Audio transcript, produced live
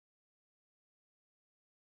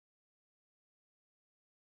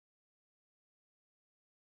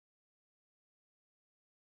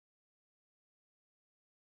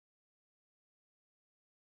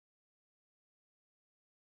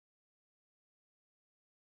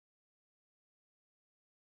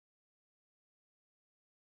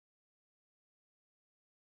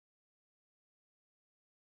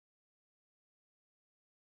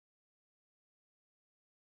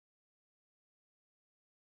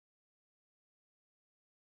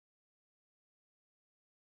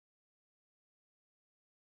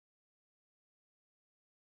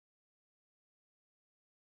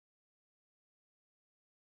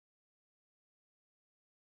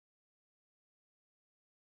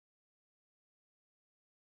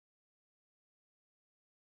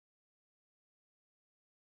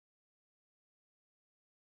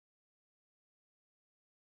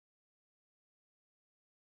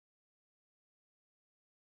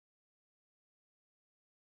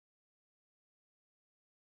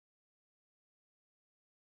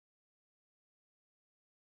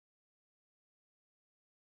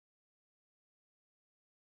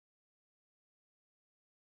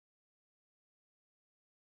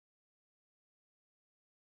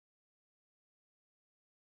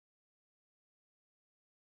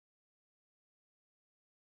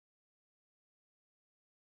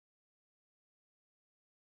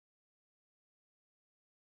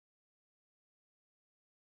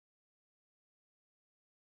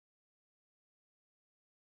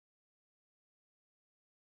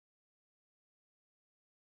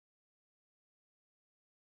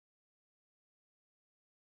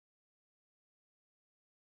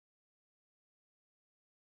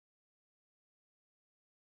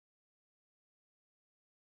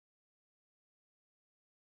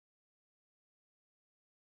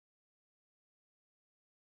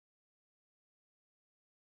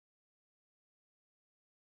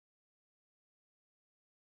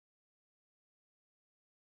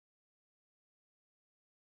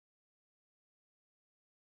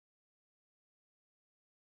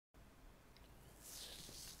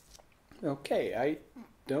Okay, I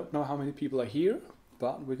don't know how many people are here,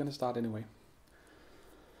 but we're gonna start anyway.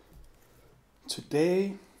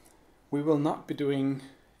 Today we will not be doing...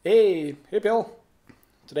 Hey Bill!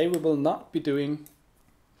 Today we will not be doing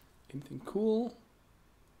anything cool.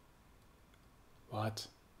 What?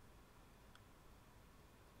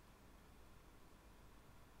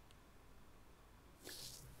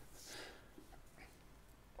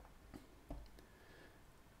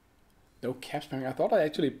 No caps spamming. I thought I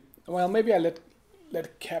actually... Well, maybe I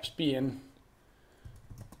let caps be in.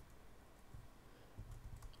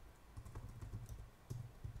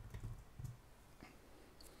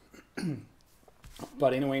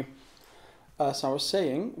 But anyway, as I was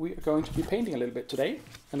saying, we are going to be painting a little bit today,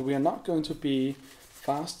 and we are not going to be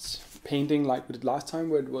fast painting like we did last time,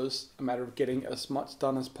 where it was a matter of getting as much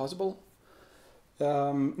done as possible.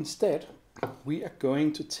 Instead, we are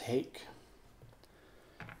going to take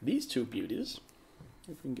these two beauties, if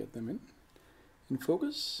we can get them in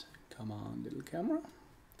focus. Come on, little camera.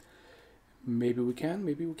 Maybe we can,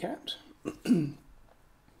 maybe we can't.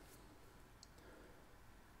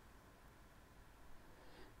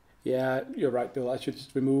 Yeah, you're right, Bill. I should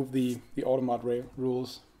just remove the automod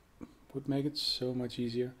rules. Would make it so much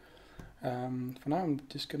easier. For now, I'm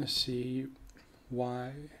just gonna see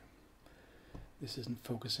why this isn't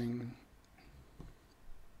focusing.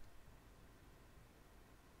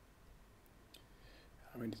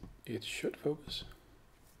 I mean, it should focus.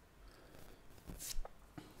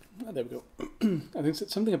 Oh, there we go. I think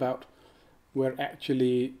it's something about where it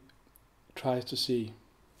actually tries to see.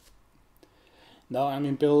 No, I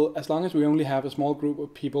mean, Bill, as long as we only have a small group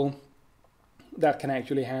of people that can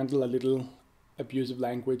actually handle a little abusive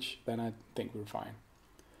language, then I think we're fine.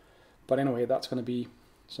 But anyway, that's going to be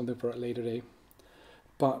something for a later day.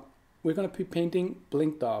 But we're going to be painting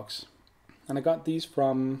Blink Dogs. And I got these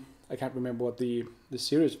from, I can't remember what the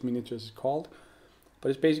series of miniatures is called, but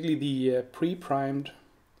it's basically the pre-primed,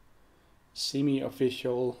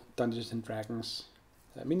 semi-official Dungeons and Dragons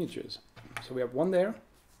miniatures. So we have one there.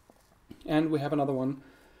 And we have another one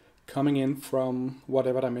coming in from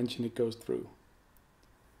whatever dimension it goes through.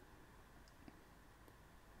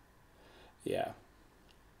 Yeah.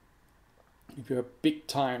 If you're a big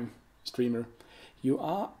time streamer, you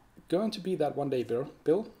are going to be that one day,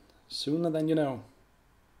 Bill. Sooner than you know.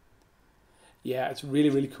 Yeah, it's really,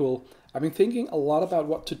 really cool. I've been thinking a lot about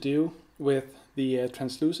what to do with the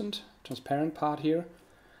transparent part here.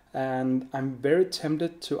 And I'm very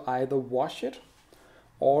tempted to either wash it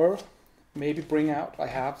or maybe bring out, I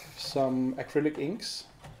have some acrylic inks.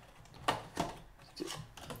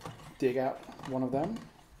 Dig out one of them.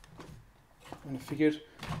 And I figured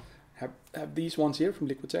have these ones here from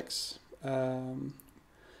Liquitex.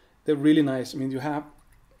 They're really nice. I mean, you have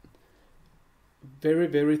very,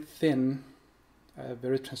 very thin,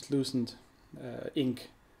 very translucent ink,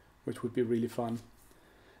 which would be really fun.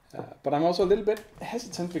 But I'm also a little bit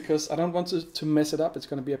hesitant because I don't want to mess it up. It's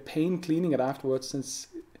going to be a pain cleaning it afterwards, since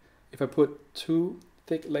if I put too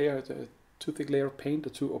thick layer of paint or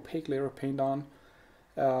too opaque layer of paint on,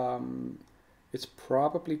 it's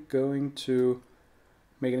probably going to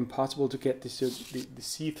make it impossible to get the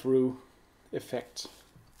see-through effect.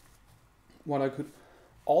 What I could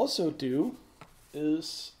also do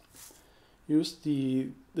is use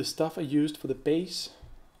the stuff I used for the base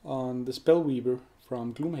on the Spellweaver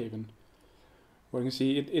from Gloomhaven, where you can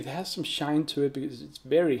see it has some shine to it because it's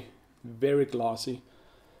very, very glossy.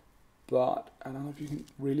 But I don't know if you can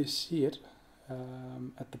really see it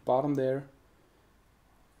at the bottom there.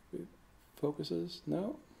 It focuses?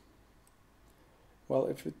 No?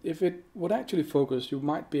 Well, if it would actually focus, you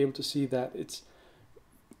might be able to see that it's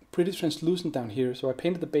pretty translucent down here. So I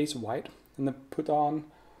painted the base white and then put on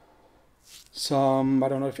some, I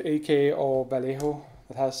don't know if AK or Vallejo,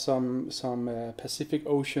 that has some Pacific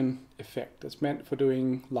Ocean effect. It's meant for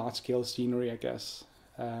doing large scale scenery, I guess.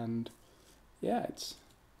 And yeah, it's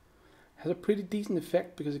has a pretty decent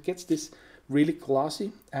effect because it gets this really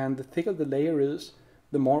glossy, and the thicker the layer is,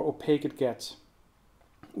 the more opaque it gets,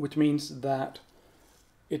 which means that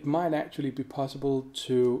it might actually be possible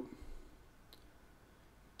to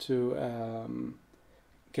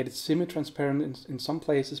get it semi-transparent in some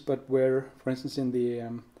places, but where, for instance, in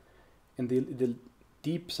the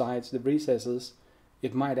deep sides, the recesses,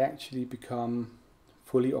 it might actually become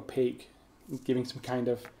fully opaque, giving some kind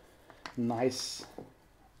of nice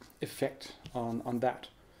effect on that.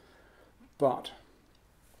 But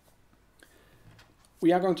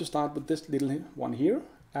we are going to start with this little one here,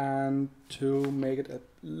 and to make it a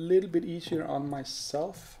little bit easier on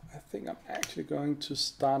myself, I think I'm actually going to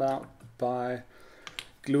start out by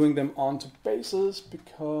gluing them onto bases,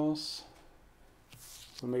 because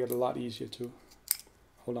It'll make it a lot easier to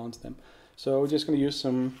hold on to them. So we're just going to use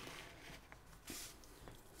some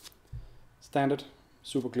standard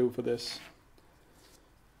super glue for this.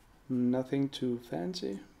 Nothing too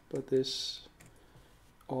fancy, but this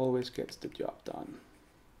always gets the job done.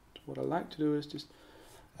 So what I like to do is just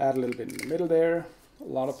add a little bit in the middle there. A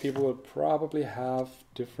lot of people will probably have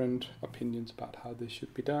different opinions about how this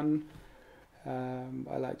should be done.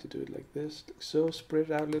 I like to do it like this, like so, spread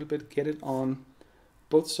it out a little bit, get it on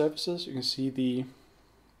both surfaces. You can see the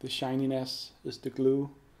shininess is the glue,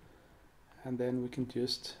 and then we can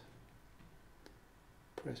just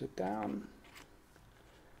press it down,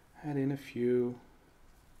 and in a few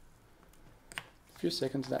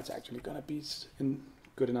seconds that's actually gonna be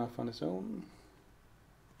good enough on its own.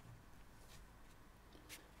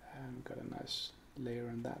 And we've got a nice layer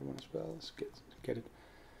on that one as well. Let's get it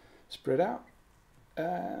spread out,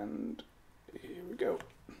 and here we go.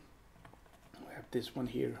 We have this one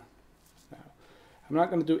here. Now, I'm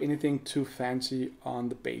not going to do anything too fancy on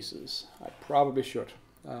the bases. I probably should.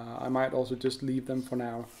 I might also just leave them for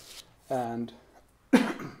now and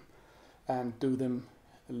and do them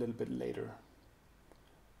a little bit later.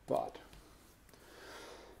 But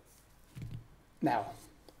now,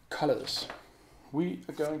 colors. We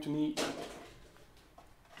are going to need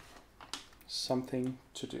something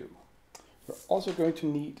to do. We're also going to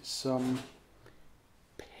need some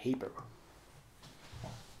paper.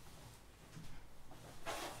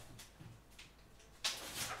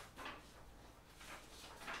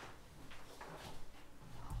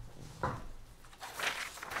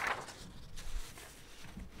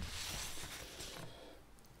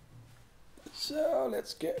 So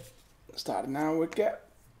let's get started now.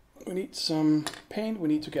 We need some paint. We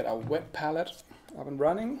need to get our wet palette up and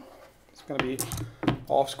running. It's going to be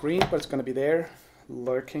off screen, but it's going to be there,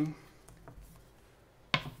 lurking.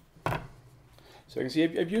 So you can see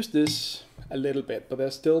I've used this a little bit, but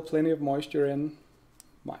there's still plenty of moisture in.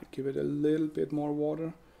 Might give it a little bit more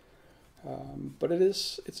water, but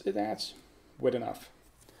it adds wet enough.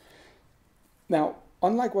 Now,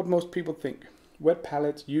 unlike what most people think, wet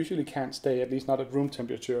palettes usually can't stay, at least not at room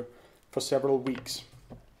temperature, for several weeks.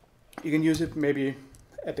 You can use it maybe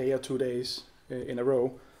a day or 2 days in a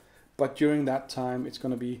row, but during that time it's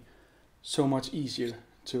going to be so much easier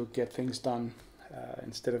to get things done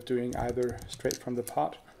instead of doing either straight from the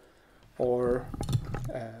pot or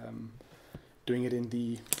doing it in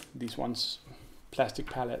these ones, plastic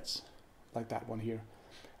palettes like that one here.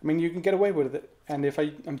 I mean, you can get away with it, and if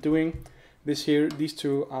I'm doing this here, these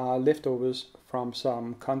two are leftovers from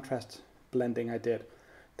some contrast blending I did.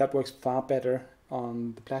 That works far better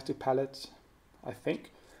on the plastic palettes, I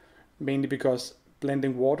think, mainly because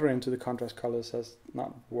blending water into the contrast colors has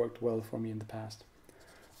not worked well for me in the past.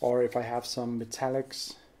 Or if I have some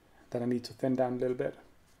metallics that I need to thin down a little bit.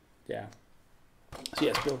 Yeah. So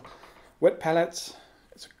yeah, still, wet palettes,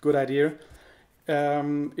 it's a good idea.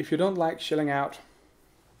 If you don't like shelling out,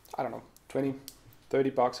 I don't know, 20, 30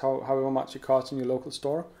 bucks, however much it costs in your local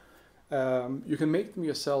store, you can make them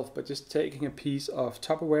yourself by just taking a piece of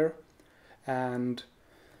Tupperware and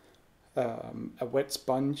a wet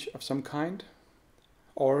sponge of some kind,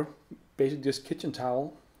 or basically just kitchen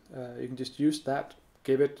towel. You can just use that,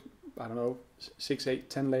 give it, I don't know, 6, 8,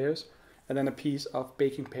 10 layers, and then a piece of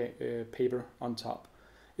baking paper on top.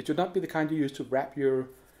 It should not be the kind you use to wrap your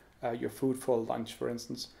food for lunch, for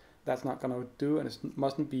instance. That's not going to do, and it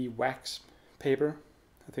mustn't be wax paper,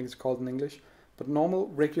 I think it's called in English, but normal,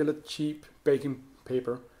 regular, cheap baking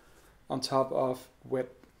paper on top of wet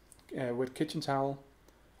kitchen towel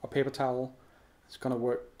or paper towel. It's going to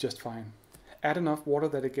work just fine. Add enough water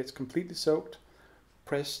that it gets completely soaked.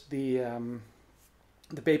 Press the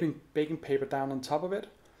baking paper down on top of it,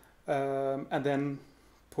 and then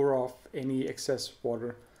pour off any excess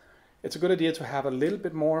water. It's a good idea to have a little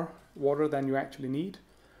bit more water than you actually need,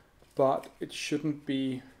 but it shouldn't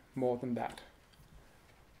be more than that.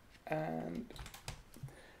 And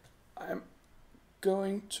I'm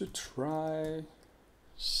going to try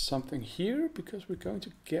something here because we're going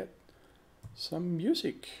to get some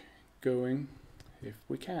music going if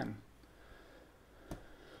we can.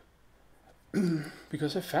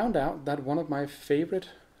 Because I found out that one of my favorite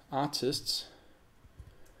artists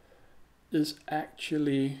is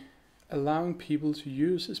actually allowing people to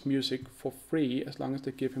use his music for free as long as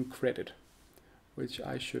they give him credit, which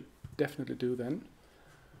I should definitely do then.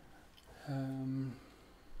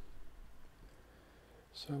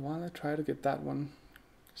 So while I try to get that one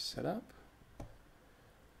set up,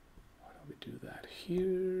 why don't we do that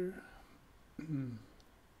here?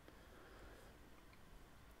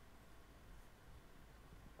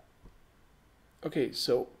 Okay,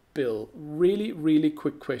 so Bill, really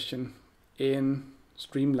quick question in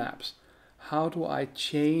Streamlabs. How do I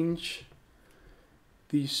change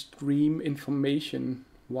the stream information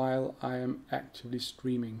while I am actively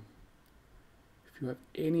streaming? If you have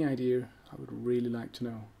any idea, I would really like to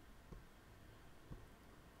know.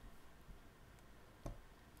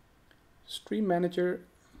 Stream Manager.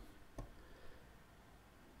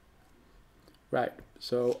 Right,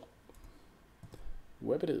 so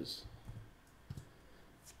web it is.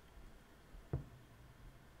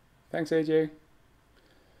 Thanks, AJ.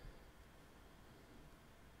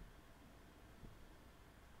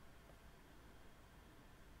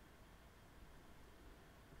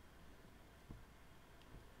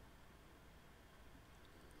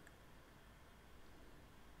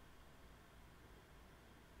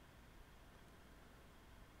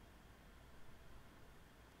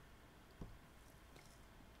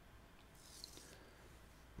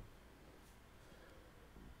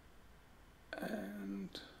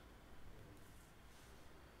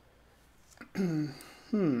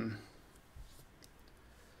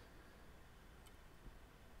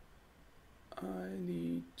 I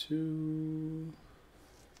need to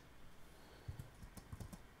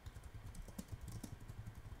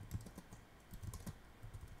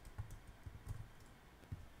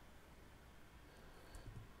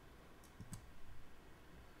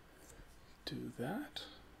do that.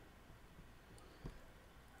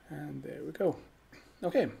 And there we go.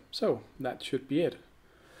 Okay, so that should be it.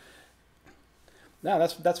 Now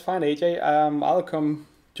that's fine, AJ. I'll come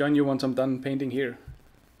join you once I'm done painting here,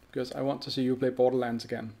 because I want to see you play Borderlands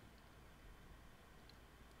again.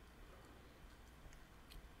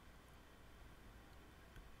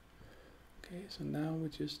 Okay, so now we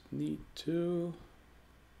just need to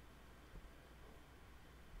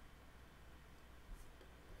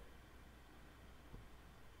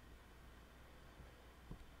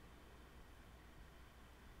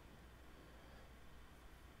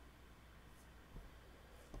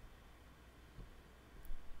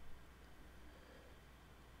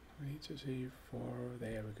see for,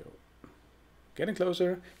 there we go. Getting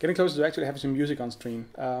closer to actually having some music on stream.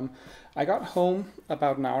 I got home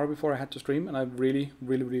about an hour before I had to stream, and I'm really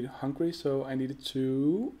hungry, so I needed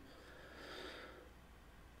to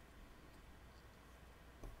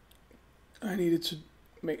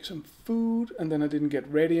make some food, and then I didn't get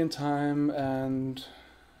ready in time, and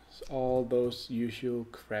all those usual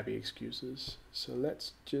crappy excuses. So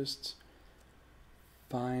let's just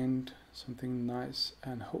find something nice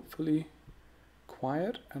and hopefully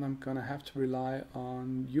quiet, and I'm gonna have to rely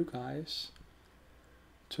on you guys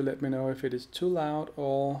to let me know if it is too loud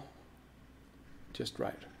or just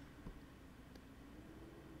right.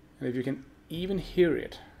 And if you can even hear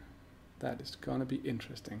it, that is gonna be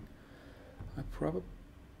interesting.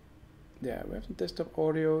 Yeah, we have some desktop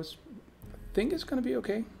audios. I think it's gonna be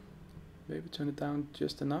okay. Maybe turn it down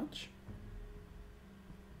just a notch.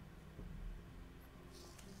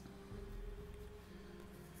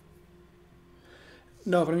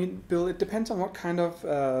 No, but I mean, Bill, it depends on what kind of,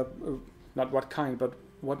 not what kind, but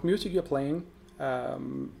what music you're playing.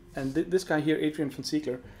 And this guy here, Adrian von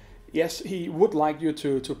Ziegler, yes, he would like you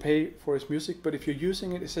to pay for his music, but if you're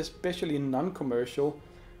using it, it's especially non-commercial,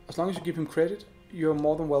 as long as you give him credit, you're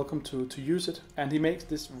more than welcome to use it. And he makes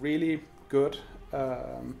this really good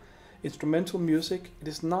instrumental music. It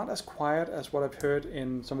is not as quiet as what I've heard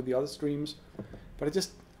in some of the other streams, but I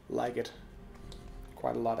just like it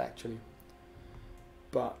quite a lot, actually.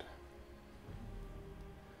 But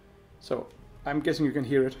so I'm guessing you can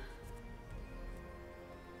hear it.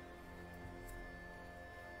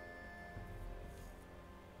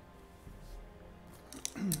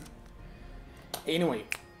 Anyway,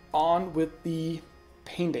 on with the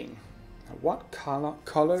painting. Now, what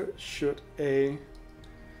color should a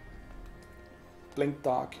Blink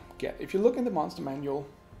Dog get? If you look in the monster manual,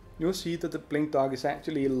 you'll see that the Blink Dog is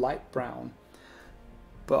actually light brown.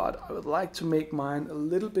 But I would like to make mine a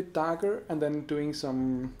little bit darker and then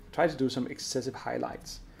try to do some excessive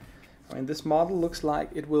highlights. I mean, this model looks like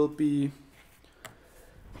it will be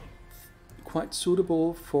quite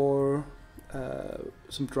suitable for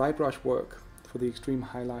some dry brush work for the extreme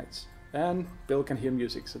highlights. And Bill can hear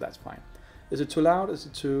music, so that's fine. Is it too loud? Is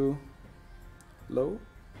it too low?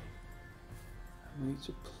 I need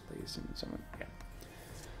to place it in somewhere. Yeah.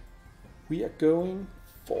 We are going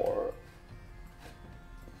for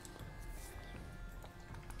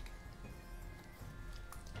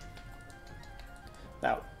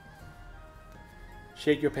now,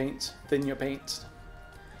 shake your paints, thin your paints.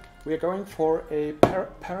 We are going for a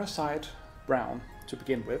parasite brown to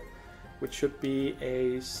begin with, which should be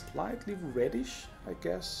a slightly reddish, I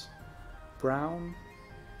guess, brown.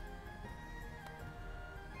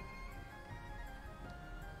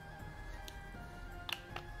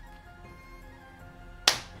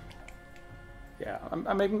 Yeah,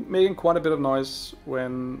 I'm making quite a bit of noise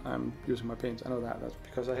when I'm using my paints. I know that. That's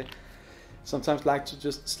because I sometimes like to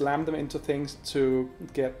just slam them into things to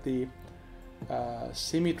get the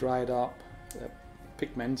semi-dried up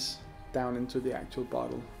pigments down into the actual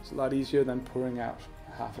bottle. It's a lot easier than pouring out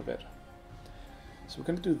half of it. So we're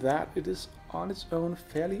going to do that. It is on its own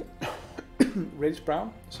fairly reddish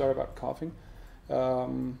brown. Sorry about coughing.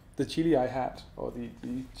 The chili I had, or the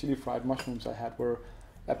chili fried mushrooms I had, were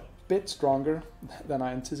a bit stronger than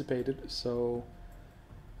I anticipated, so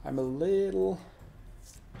I'm a little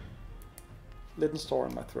sore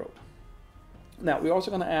in my throat. Now we're also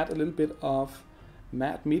going to add a little bit of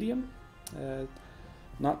matte medium.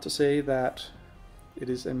 Not to say that it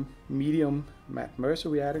is a medium matte mercer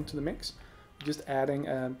we're adding to the mix. We're just adding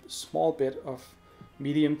a small bit of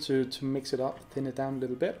medium to mix it up, thin it down a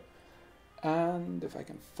little bit. And if I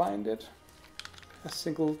can find it, a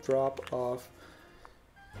single drop of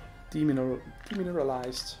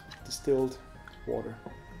demineralized distilled water.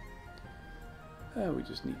 We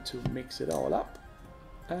just need to mix it all up.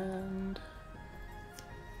 And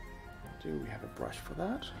do we have a brush for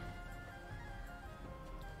that?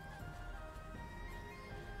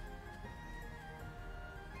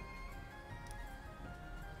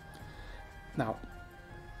 Now,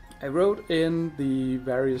 I wrote in the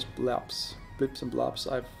various blips and blobs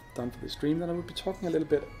I've done for the stream that I would be talking a little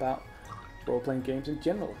bit about role-playing games in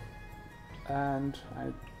general. And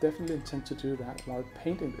I definitely intend to do that while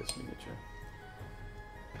painting this miniature.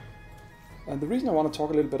 And the reason I want to talk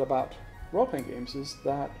a little bit about role-playing games is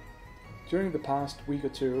that during the past week or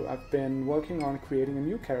two I've been working on creating a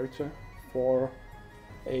new character for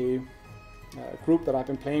a group that I've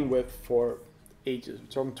been playing with for ages. I'm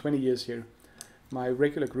talking 20 years here. My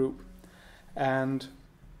regular group, and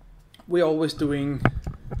we're always doing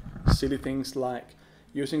silly things like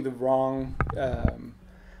using the wrong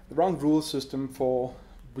rule system for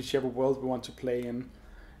whichever world we want to play in.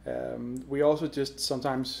 We also just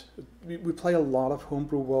sometimes we play a lot of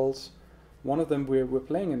homebrew worlds. One of them we're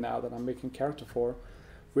playing in now that I'm making character for.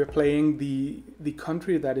 We're playing the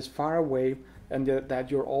country that is far away and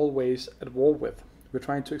that you're always at war with. We're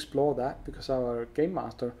trying to explore that because our game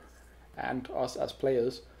master and us as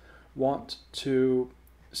players want to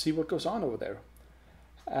see what goes on over there.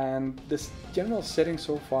 And this general setting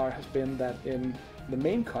so far has been that in the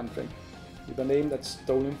main country, with a name that's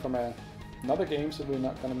stolen from another game, so we're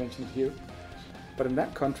not going to mention it here, but in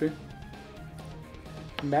that country,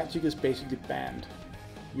 magic is basically banned.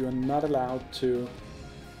 You are not allowed to,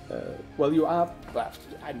 well, you are, well,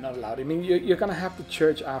 I'm not allowed. I mean, you're going to have the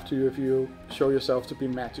church after you if you show yourself to be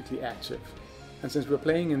magically active. And since we're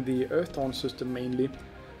playing in the Earthdawn system mainly,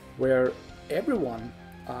 where everyone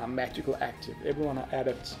are magical active, everyone are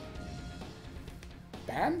adepts.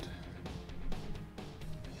 Banned?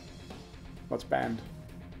 What's banned?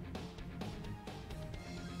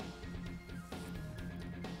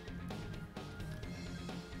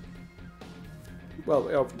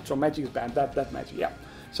 Well, so magic is banned, that magic, yeah.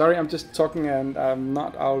 Sorry, I'm just talking and I'm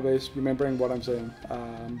not always remembering what I'm saying.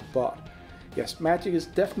 But yes, magic is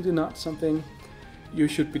definitely not something you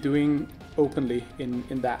should be doing openly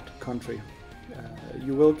in that country.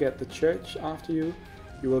 You will get the church after you,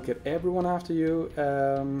 you will get everyone after you,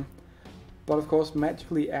 but of course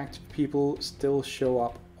magically active people still show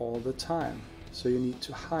up all the time, so you need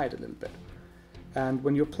to hide a little bit. And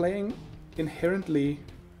when you're playing inherently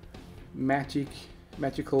magically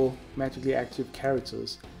active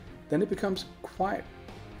characters, then it becomes quite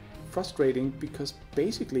frustrating because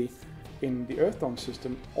basically in the Earthdawn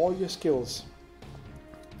system all your skills,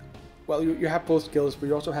 well, you have both skills, but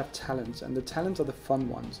you also have talents, and the talents are the fun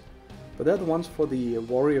ones. But they're the ones for the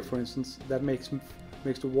warrior, for instance, that makes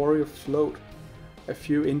the warrior float a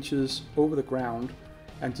few inches over the ground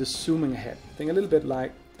and just zooming ahead. Think a little bit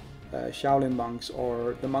like Shaolin monks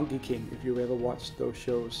or the Monkey King, if you've ever watched those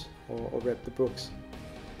shows or read the books.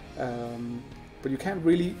 But you can't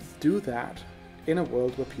really do that in a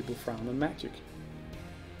world where people frown on magic.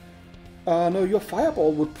 No, your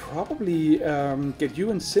fireball would probably get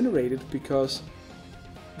you incinerated, because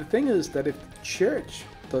the thing is that if the church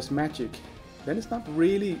does magic, then it's not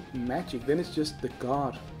really magic, then it's just the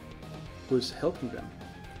god who's helping them.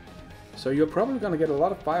 So you're probably going to get a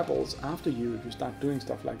lot of fireballs after you if you start doing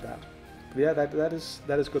stuff like that. But yeah, that is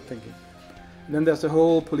good thinking. And then there's the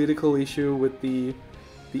whole political issue with the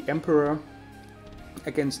emperor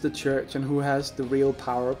against the church and who has the real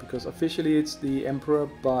power, because officially it's the emperor,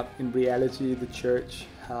 but in reality the church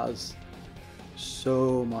has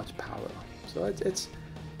so much power. So it's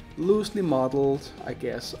loosely modeled, I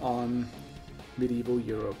guess, on medieval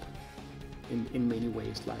Europe in many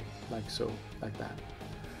ways, like that.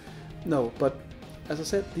 No, but as I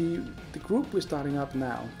said, the group we're starting up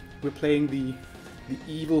now, we're playing the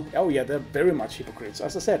evil. Oh yeah, they're very much hypocrites.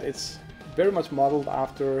 As I said, it's very much modeled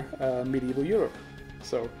after medieval Europe.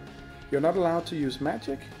 So you're not allowed to use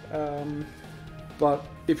magic, but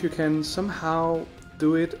if you can somehow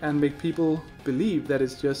do it and make people believe that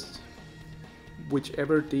it's just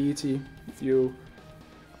whichever deity you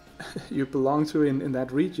you belong to in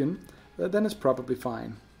that region, then it's probably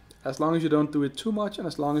fine. As long as you don't do it too much, and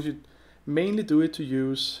as long as you mainly do it to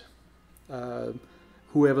use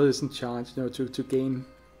whoever is in charge, to gain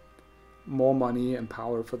more money and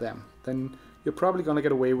power for them, then you're probably going to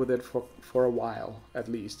get away with it for a while at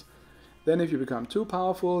least. Then if you become too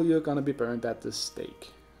powerful, you're going to be burned at the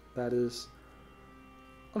stake. That is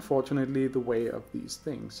unfortunately the way of these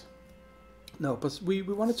things. No, but we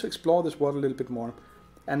wanted to explore this world a little bit more.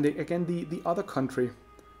 And again, the other country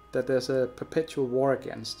that there's a perpetual war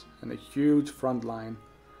against and a huge front line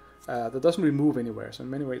that doesn't really move anywhere. So in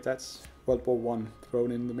many ways that's World War One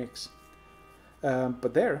thrown in the mix.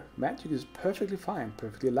 But there, magic is perfectly fine,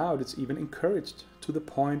 perfectly allowed. It's even encouraged to the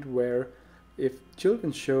point where if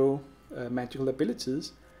children show magical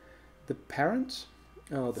abilities, the parents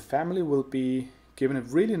or the family will be given a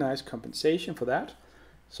really nice compensation for that,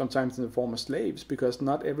 sometimes in the form of slaves, because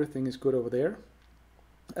not everything is good over there.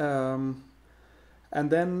 And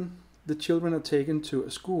then the children are taken to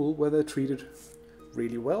a school where they're treated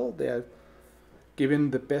really well. They are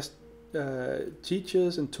given the best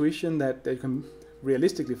teachers and tuition that they can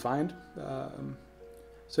realistically find.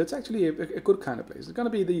 So it's actually a good kind of place. It's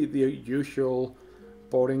going to be the usual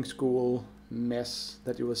boarding school mess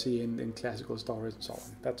that you will see in classical stories and so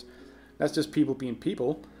on. That's just people being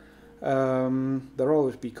people. There'll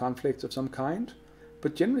always be conflicts of some kind,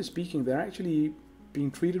 but generally speaking, they're actually being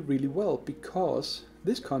treated really well because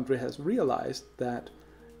this country has realized that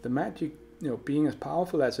the magic, being as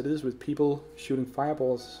powerful as it is with people shooting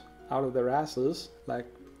fireballs out of their asses like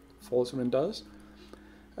Falzarin does,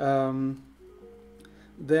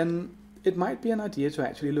 then it might be an idea to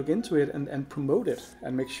actually look into it and promote it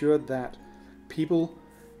and make sure that people,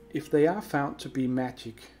 if they are found to be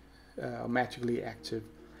magically active,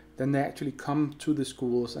 then they actually come to the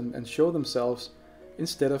schools and show themselves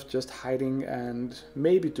instead of just hiding and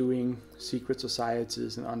maybe doing secret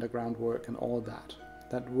societies and underground work and all that.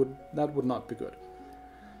 That would not be good.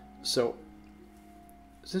 So,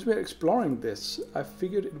 since we're exploring this, I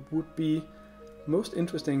figured it would be most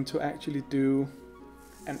interesting to actually do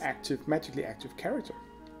an magically active character.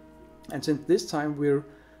 And since this time we're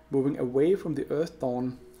moving away from the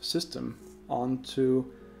Earthdawn system onto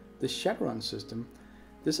the Shadowrun system,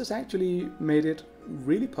 this has actually made it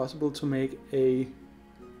really possible to make a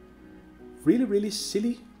really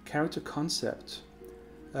silly character concept,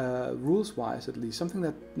 rules-wise at least, something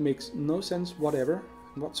that makes no sense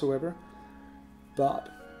whatsoever, but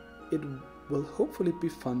it will hopefully be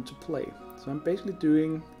fun to play. So I'm basically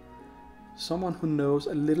doing someone who knows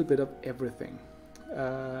a little bit of everything,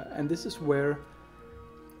 and this is where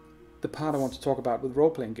the part I want to talk about with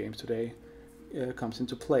role-playing games today comes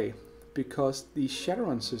into play, because the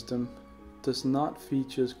Shadowrun system does not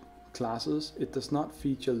feature classes, it does not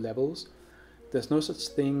feature levels. There's no such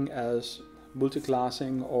thing as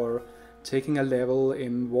multiclassing or taking a level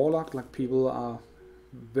in Warlock like people are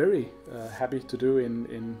very happy to do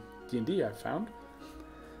in D&D, I've found.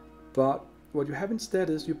 But what you have instead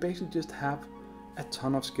is you basically just have a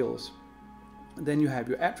ton of skills. And then you have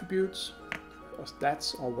your attributes, or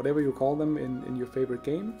stats, or whatever you call them in your favorite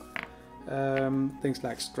game. Things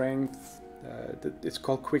like strength, it's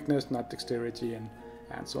called quickness, not dexterity, and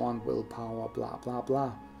so on, willpower, blah blah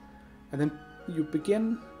blah. And then you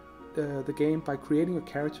begin the game by creating a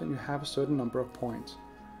character and you have a certain number of points.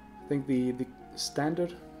 I think the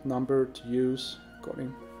standard number to use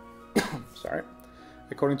according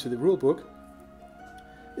to the rulebook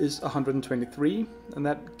is 123, and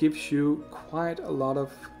that gives you quite a lot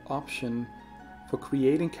of option for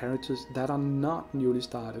creating characters that are not newly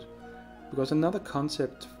started. Because another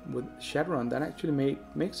concept with Shadowrun that actually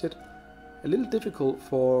makes it a little difficult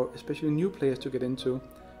for especially new players to get into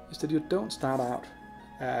is that you don't start out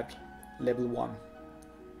at level 1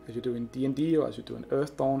 as you do in D&D, or as you do in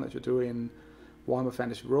Earthdawn, as you do in Warhammer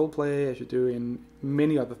Fantasy Roleplay, as you do in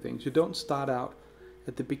many other things. You don't start out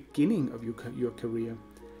at the beginning of your career.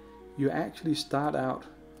 You actually start out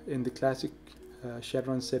in the classic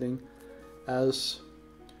Shadowrun setting as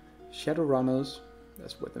Shadowrunners,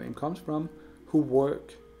 that's where the name comes from, who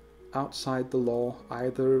work outside the law,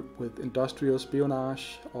 either with industrial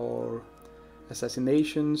espionage or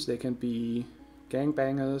assassinations. They can be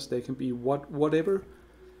gangbangers, they can be whatever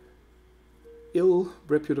ill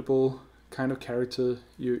reputable kind of character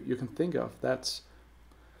you can think of. That's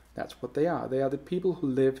what they are. They are the people who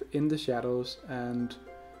live in the shadows and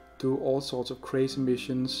do all sorts of crazy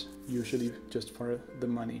missions, usually just for the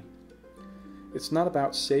money. It's not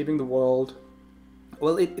about saving the world.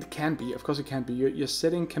 Well, it can be, of course it can be. Your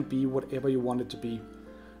setting can be whatever you want it to be.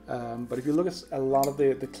 But if you look at a lot of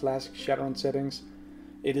the classic Shadowrun settings,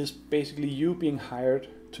 it is basically you being hired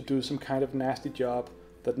to do some kind of nasty job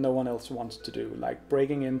that no one else wants to do, like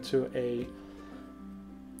breaking into a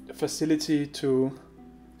facility to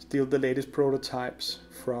steal the latest prototypes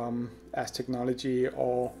from as technology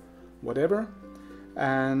or whatever,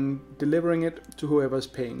 and delivering it to whoever's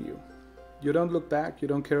paying you. You don't look back, you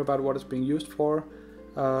don't care about what it's being used for,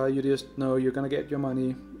 you just know you're gonna get your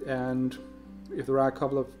money, and if there are a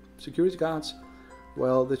couple of security guards,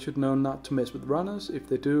 well, they should know not to mess with runners. If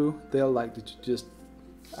they do, they're likely to just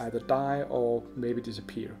either die or maybe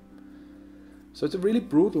disappear. So it's a really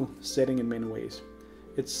brutal setting in many ways.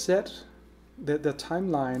 It's set, the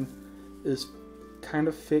timeline is kind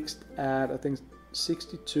of fixed at, I think,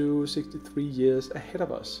 62, 63 years ahead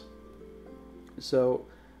of us. So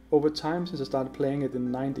over time, since I started playing it in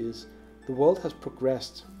the 90s, the world has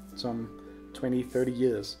progressed some 20, 30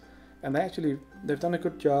 years. And they've done a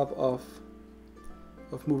good job of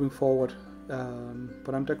moving forward.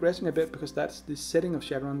 But I'm digressing a bit because that's the setting of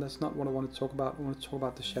Shadowrun. That's not what I want to talk about. I want to talk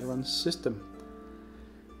about the Shadowrun system.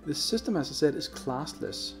 The system, as I said, is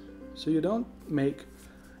classless. So you don't make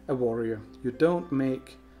a warrior, you don't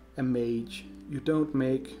make a mage, you don't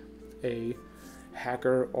make a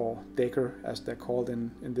hacker or decker, as they're called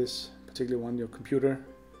in this particular one, your computer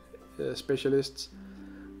specialists.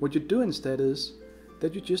 What you do instead is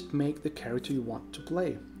that you just make the character you want to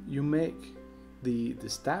play. You make the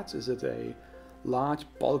stats. Is it a large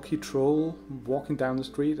bulky troll walking down the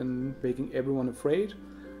street and making everyone afraid?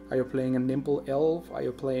 Are you playing a nimble elf? Are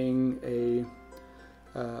you playing a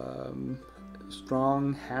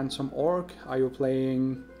strong handsome orc? Are you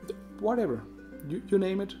playing whatever? You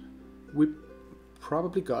name it, we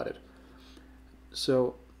probably got it.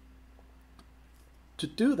 So to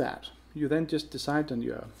do that, you then just decide on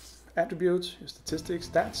your attributes, your statistics,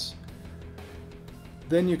 stats.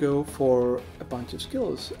 Then you go for a bunch of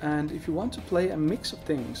skills, and if you want to play a mix of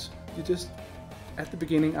things, you just, at the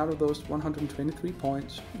beginning, out of those 123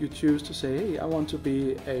 points, you choose to say, hey, I want to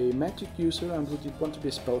be a magic user and you want to be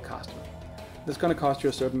a spellcaster. That's going to cost you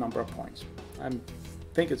a certain number of points. I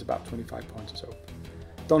think it's about 25 points or so.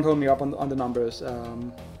 Don't hold me up on the numbers.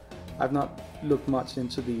 I've not looked much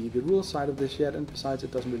into the rules side of this yet, and besides,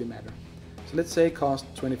 it doesn't really matter. So let's say it costs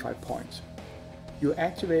 25 points. You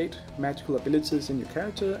activate magical abilities in your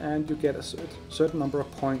character and you get a certain number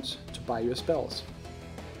of points to buy your spells.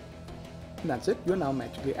 And that's it, you're now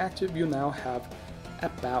magically active, you now have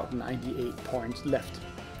about 98 points left.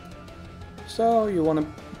 So you want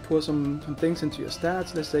to put some things into your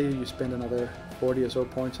stats. Let's say you spend another 40 or so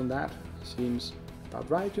points on that. Seems about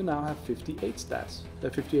right. You now have 58 stats,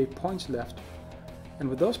 58 points left. And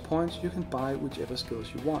with those points you can buy whichever skills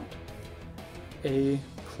you want. A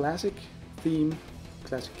classic theme,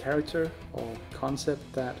 classic character or concept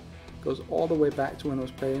that goes all the way back to when I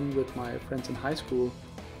was playing with my friends in high school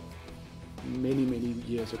many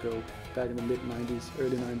years ago, back in the mid 90s,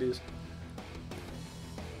 early 90s.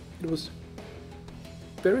 It was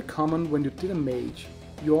very common when you did a mage,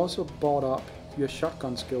 you also bought up your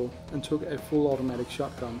shotgun skill and took a full automatic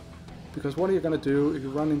shotgun. Because what are you going to do if you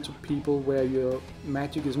run into people where your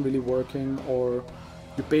magic isn't really working, or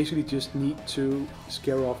you basically just need to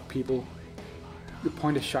scare off people? You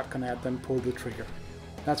point a shotgun at them, pull the trigger.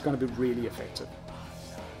 That's going to be really effective.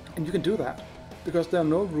 And you can do that because there are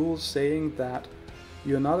no rules saying that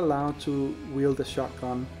you're not allowed to wield a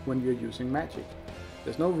shotgun when you're using magic.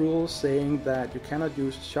 There's no rules saying that you cannot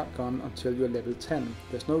use a shotgun until you're level 10.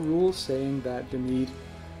 There's no rules saying that you need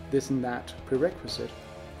this and that prerequisite.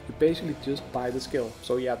 You basically just buy the skill.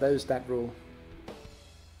 So yeah, there is that rule.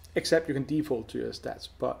 Except you can default to your stats,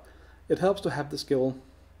 but it helps to have the skill.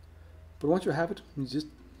 But once you have it, you just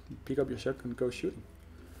pick up your shotgun and go shooting.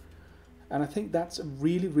 And I think that's a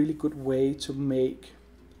really good way to make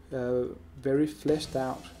very fleshed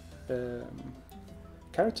out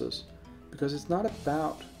characters. Because it's not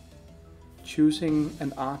about choosing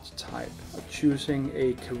an archetype or choosing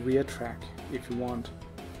a career track if you want.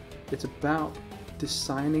 It's about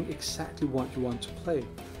designing exactly what you want to play.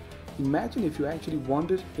 Imagine if you actually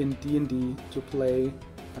wanted in D&D to play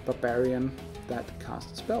a barbarian that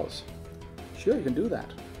casts spells. Sure, you can do that.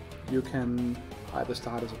 You can either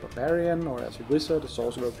start as a barbarian or as a wizard, a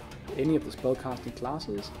sorcerer, any of the spellcasting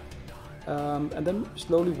classes, and then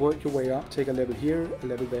slowly work your way up, take a level here, a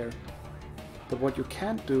level there. But what you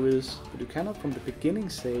can't do is, you cannot from the beginning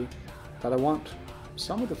say that I want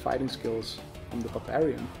some of the fighting skills from the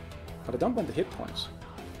barbarian, but I don't want the hit points.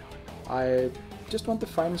 I just want the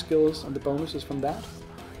fighting skills and the bonuses from that.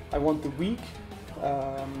 I want the weak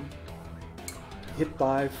hit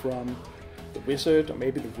by from the wizard or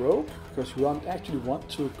maybe the rogue, because you actually want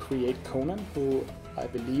to create Conan, who I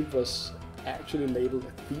believe was actually labeled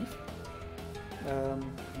a thief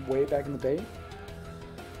way back in the day.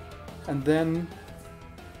 And then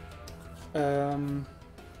then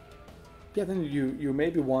you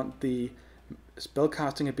maybe want the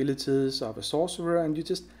spellcasting abilities of a sorcerer, and you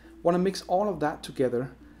just want to mix all of that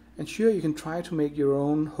together. And sure, you can try to make your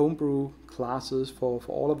own homebrew classes for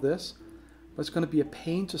all of this, but it's going to be a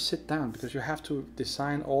pain to sit down because you have to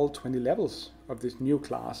design all 20 levels of this new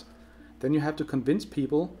class. Then you have to convince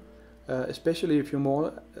people, especially if you're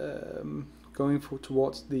more going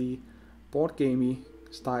towards the board gamey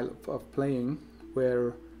style of playing,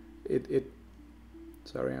 where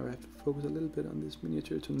sorry, I have to focus a little bit on this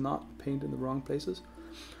miniature to not paint in the wrong places.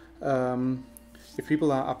 If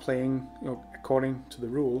people are playing, according to the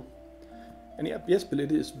rule, and yes, but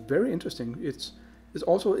it is very interesting. It's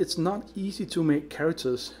not easy to make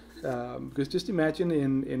characters, because just imagine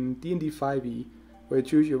in D&D 5e, where you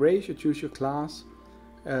choose your race, you choose your class,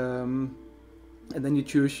 and then you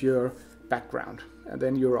choose your background, and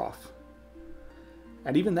then you're off.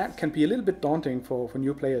 And even that can be a little bit daunting for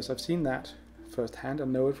new players. I've seen that firsthand. I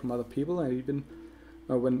know it from other people, and even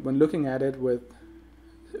when looking at it with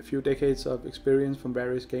a few decades of experience from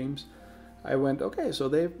various games, I went, okay, so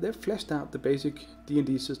they've fleshed out the basic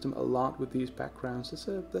D&D system a lot with these backgrounds.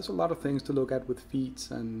 There's a lot of things to look at with feats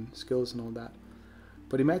and skills and all that.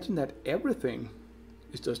 But imagine that everything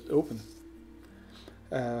is just open,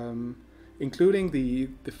 including the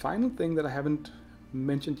final thing that I haven't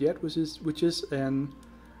mentioned yet, which is an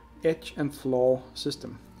edge and flaw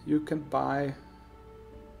system. You can buy,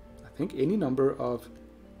 I think, any number of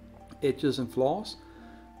edges and flaws.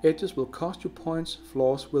 Edges will cost you points,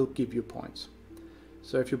 flaws will give you points.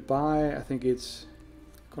 So if you buy, I think it's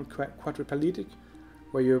called quadriplegic,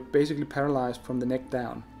 where you're basically paralyzed from the neck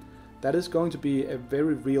down, that is going to be a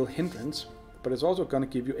very real hindrance, but it's also going to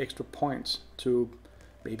give you extra points to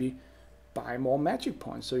maybe buy more magic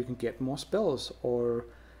points so you can get more spells, or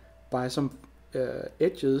buy some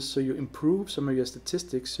edges so you improve some of your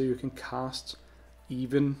statistics so you can cast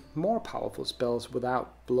even more powerful spells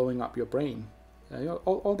without blowing up your brain.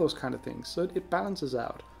 All those kind of things. So it balances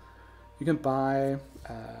out. You can buy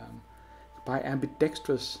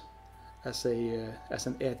ambidextrous as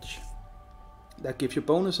an edge. That gives you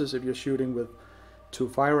bonuses if you're shooting with 2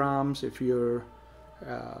 firearms, if you're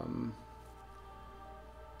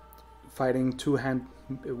fighting 2-hand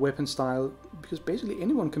weapon style, because basically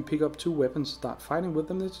anyone can pick up 2 weapons, start fighting with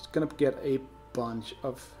them. They're just gonna get a bunch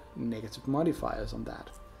of negative modifiers on that.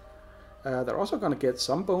 They're also gonna get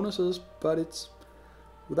some bonuses, but it's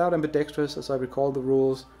without ambidextrous, as I recall the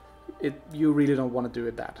rules, you really don't want to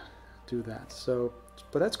do that. So,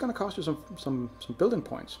 but that's going to cost you some building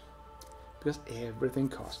points, because everything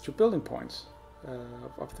costs you building points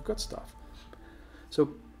of the good stuff.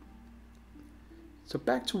 So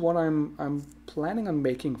back to what I'm planning on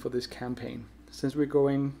making for this campaign. Since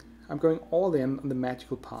I'm going all in on the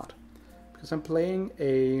magical part, because I'm playing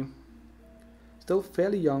a still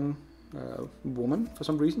fairly young woman for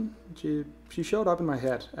some reason. She showed up in my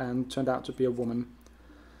head and turned out to be a woman.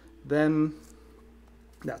 Then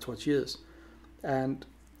that's what she is. And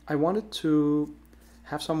I wanted to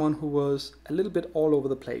have someone who was a little bit all over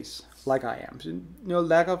the place, like I am.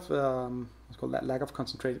 Lack of what's called that? Lack of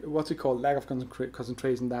concentration. What's it called? Lack of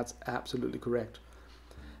concentration. That's absolutely correct.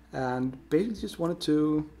 And basically just wanted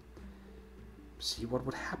to see what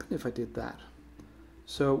would happen if I did that.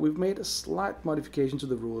 So we've made a slight modification to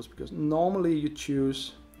the rules, because normally you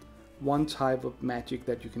choose one type of magic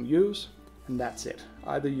that you can use, and that's it.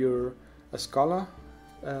 Either you're a scholar,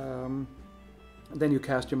 then you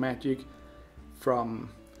cast your magic from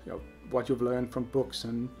what you've learned from books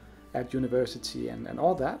and at university and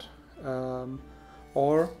all that,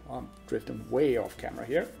 or I'm drifting way off camera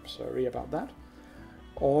here, sorry about that,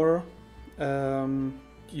 or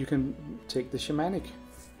you can take the shamanic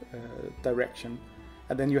direction.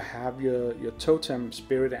 And then you have your totem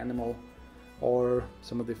spirit animal, or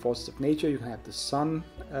some of the forces of nature. You can have the sun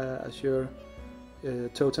as your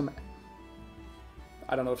totem.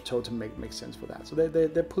 I don't know if totem makes sense for that. So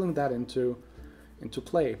they're pulling that into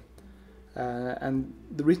play. And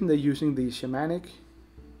the reason they're using the shamanic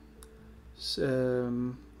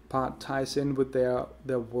part ties in with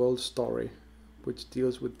their world story, which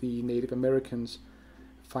deals with the Native Americans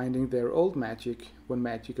finding their old magic when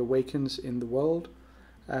magic awakens in the world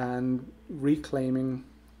and reclaiming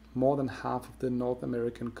more than half of the North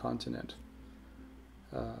American continent.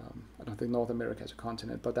 I don't think North America is a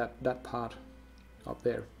continent, but that part up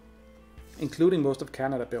there, including most of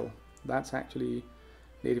Canada, Bill. That's actually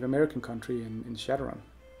Native American country in Shadowrun.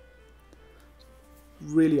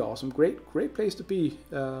 Really awesome, great place to be,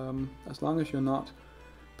 as long as you're not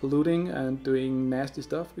polluting and doing nasty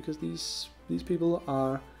stuff, because these people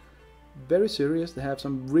are very serious. They have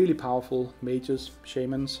some really powerful mages,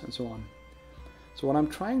 shamans, and so on. So what I'm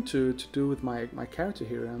trying to do with my character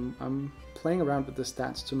here, I'm playing around with the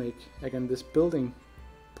stats to make, again, this building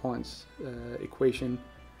points equation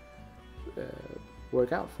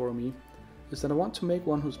work out for me, is that I want to make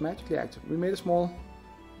one who's magically active. We made a small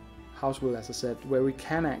house wheel, as I said, where we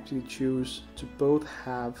can actually choose to both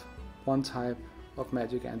have one type of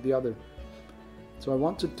magic and the other. So I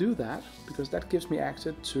want to do that because that gives me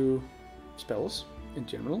access to spells in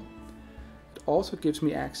general. It also gives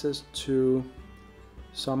me access to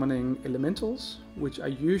summoning elementals, which are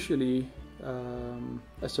usually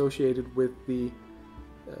associated with the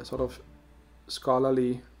sort of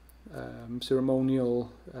scholarly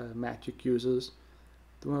ceremonial magic users,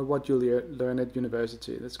 what you learn at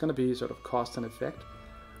university. It's going to be sort of cost and effect,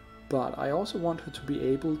 but I also want her to be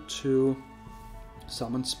able to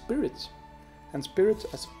summon spirits, and spirits,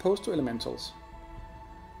 as opposed to elementals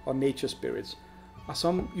or nature spirits, are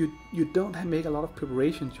some you don't make a lot of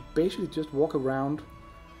preparations. You basically just walk around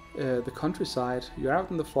the countryside. You're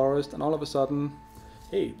out in the forest, and all of a sudden,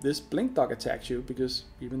 hey, this blink dog attacks you, because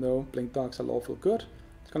even though blink dogs are lawful good,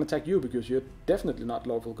 it's going to attack you because you're definitely not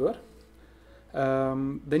lawful good.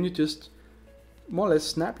 Then you just more or less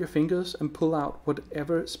snap your fingers and pull out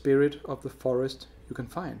whatever spirit of the forest you can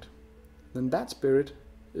find. Then that spirit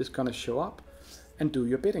is going to show up and do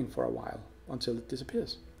your bidding for a while until it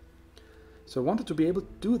disappears. So I wanted to be able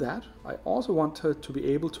to do that. I also want her to be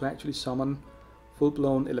able to actually summon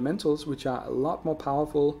full-blown elementals, which are a lot more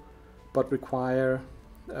powerful but require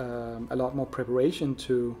a lot more preparation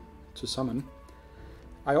to summon.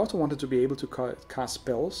 I also wanted to be able to cast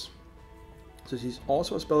spells, so she's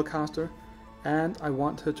also a spellcaster, and I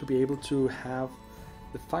want her to be able to have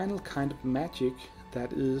the final kind of magic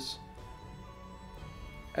that is,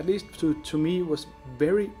 at least to me, was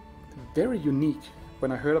very, very unique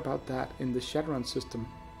when I heard about that in the Shadowrun system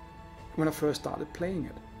when I first started playing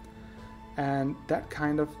it. And that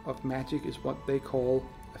kind of magic is what they call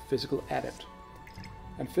a physical adept.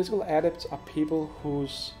 And physical adepts are people who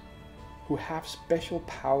have special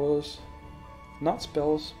powers, not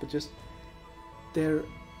spells, but just they're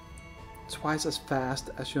twice as fast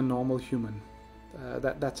as your normal human.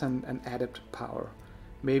 That's an adept power.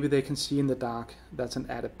 Maybe they can see in the dark. That's an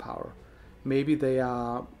adept power. Maybe they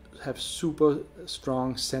have super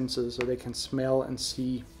strong senses, so they can smell and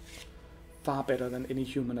see far better than any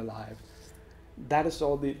human alive. That is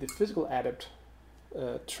all the physical adept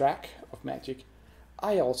track of magic.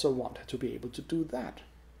 I also want her to be able to do that.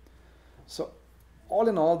 So all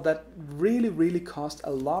in all, that really cost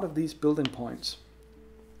a lot of these building points.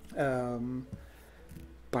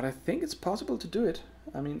 But I think it's possible to do it.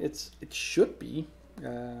 I mean, it should be.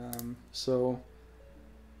 So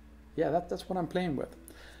yeah, that's what I'm playing with.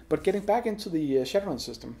 But getting back into the Shadowrun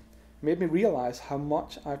system made me realize how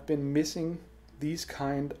much I've been missing these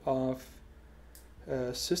kind of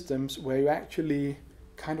systems where you actually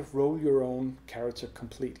kind of roll your own character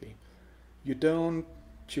completely. You don't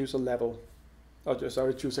choose a level, or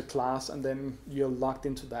choose a class, and then you're locked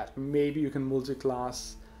into that. Maybe you can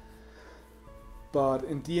multi-class, but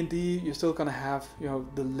in D&D you're still gonna have,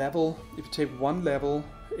 the level. If you take one level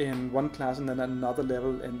in one class and then another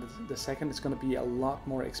level in the second, it's gonna be a lot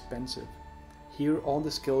more expensive. Here all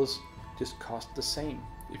the skills just cost the same.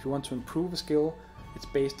 If you want to improve a skill, it's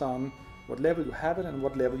based on what level you have it and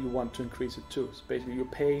what level you want to increase it to. So basically you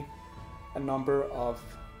pay a number of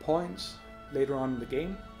points later on in the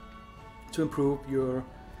game to improve your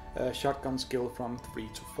shotgun skill from 3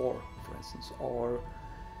 to 4, for instance, or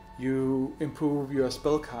you improve your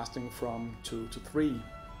spell casting from 2 to 3.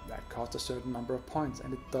 That costs a certain number of points,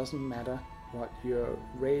 and it doesn't matter what your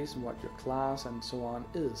race and what your class and so on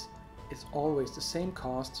is. It's always the same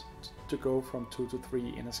cost to go from 2 to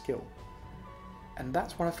 3 in a skill. And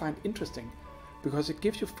that's what I find interesting, because it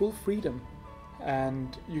gives you full freedom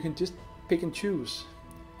and you can just pick and choose.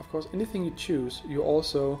 Of course, anything you choose, you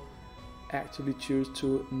also actively choose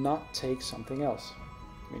to not take something else.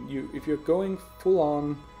 I mean, if you're going full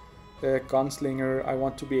on gunslinger, I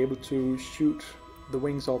want to be able to shoot the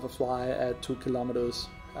wings off a fly at 2 kilometers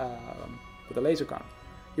with a laser gun.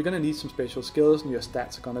 You're going to need some special skills, and your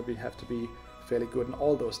stats are going to have to be fairly good in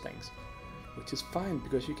all those things, which is fine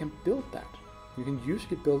because you can build that. You can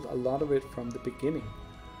usually build a lot of it from the beginning.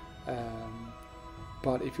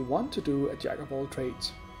 But if you want to do a jack of all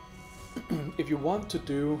trades, if you want to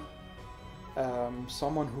do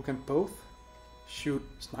someone who can both shoot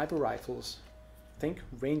sniper rifles, think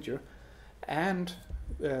ranger, and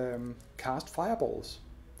cast fireballs,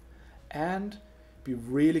 and be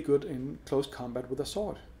really good in close combat with a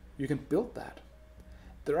sword, you can build that.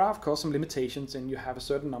 There are of course some limitations, and you have a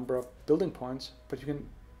certain number of building points, but you can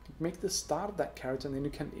make the start of that character and then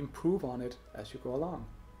you can improve on it as you go along.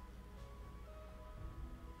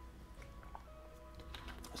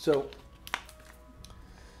 So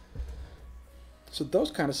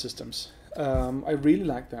those kind of systems, I really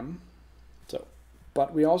like them.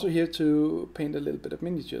 But we're also here to paint a little bit of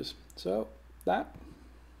miniatures. So that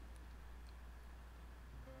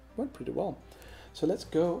went pretty well. So let's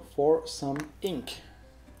go for some ink.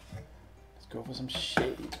 Let's go for some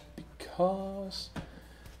shade, because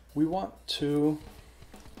we want to...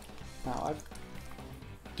 Now I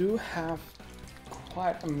do have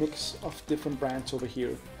quite a mix of different brands over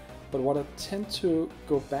here, but what I tend to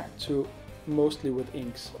go back to mostly with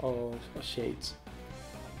inks or shades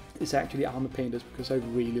is actually armor painters, because I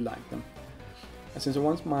really like them. And since I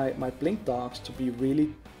want my Blink Dogs to be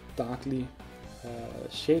really darkly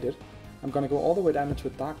shaded, I'm gonna go all the way down into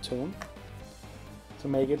a dark tone to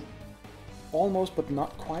make it almost but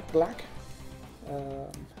not quite black.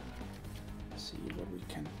 Let's see what we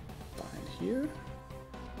can find here.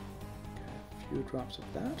 Okay, a few drops of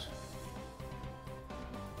that.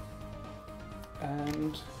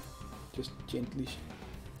 And just gently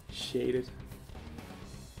shade it.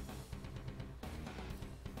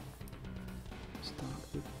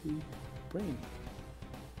 With the brain.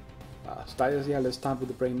 Let's start with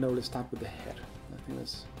the brain. No, let's start with the head. I think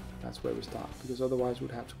that's where we start, because otherwise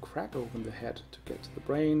we'd have to crack open the head to get to the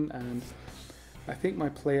brain, and I think my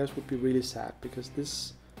players would be really sad, because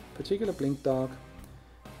this particular Blink Dog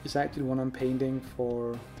is actually one I'm painting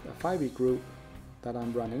for a 5e group that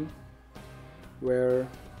I'm running, where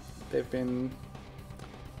they've been...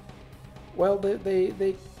 Well,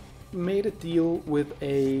 they made a deal with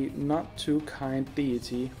a not too kind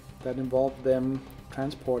deity that involved them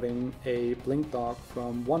transporting a Blink Dog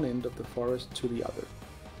from one end of the forest to the other.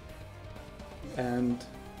 And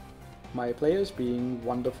my players being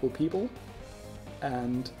wonderful people,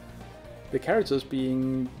 and the characters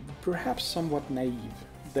being perhaps somewhat naive,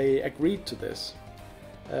 they agreed to this,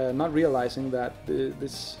 not realizing that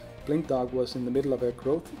this Blink Dog was in the middle of a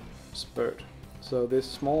growth spurt. So this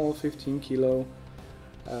small 15 kilo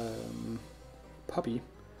puppy,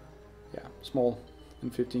 yeah, small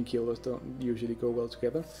and 15 kilos don't usually go well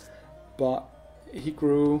together, but he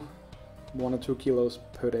grew 1 or 2 kilos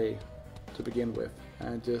per day to begin with,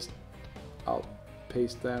 and just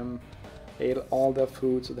outpaced them, ate all their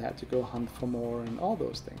food, so they had to go hunt for more and all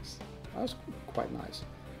those things. That was quite nice.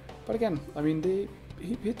 But again, I mean,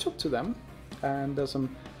 he took to them, and there's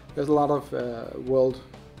a lot of world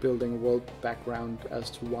background as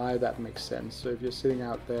to why that makes sense. So if you're sitting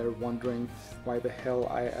out there wondering why the hell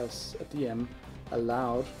I, as a DM,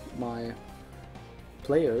 allowed my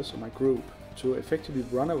players or my group to effectively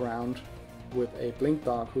run around with a Blink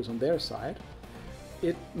Dog who's on their side,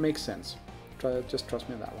 it makes sense. Just trust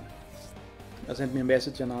me on that one. Send me a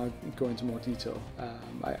message and I'll go into more detail.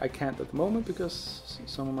 I can't at the moment because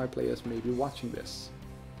some of my players may be watching this,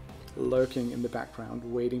 lurking in the background,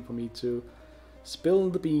 waiting for me to spill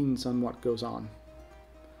the beans on what goes on.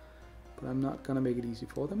 But I'm not gonna make it easy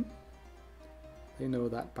for them. They know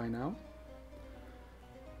that by now.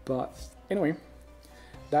 But anyway,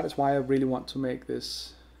 that is why I really want to make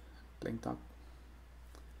this Blink Dog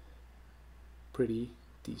pretty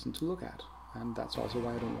decent to look at. And that's also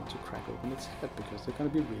why I don't want to crack open its head, because they're gonna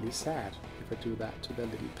be really sad if I do that to their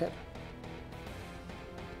little pet.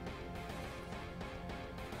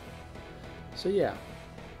 So yeah.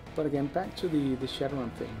 But again, back to the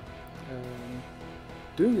Shadowrun thing.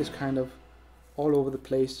 Doing this kind of all over the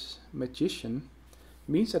place magician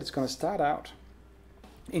means that it's going to start out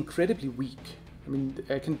incredibly weak. I mean,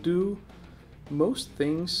 I can do most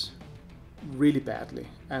things really badly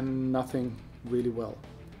and nothing really well.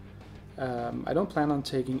 I don't plan on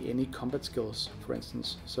taking any combat skills, for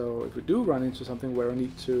instance. So if we do run into something where I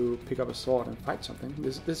need to pick up a sword and fight something,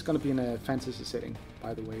 this is going to be in a fantasy setting,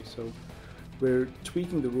 by the way. So we're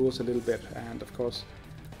tweaking the rules a little bit, and of course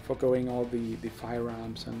foregoing all the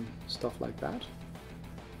firearms and stuff like that.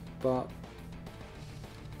 But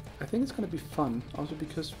I think it's going to be fun, also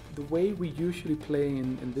because the way we usually play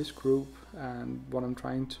in this group, and what I'm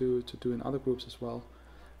trying to do in other groups as well,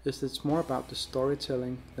 is it's more about the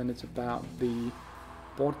storytelling than it's about the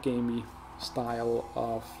board gamey style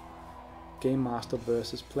of game master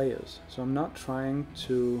versus players. So I'm not trying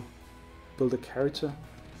to build a character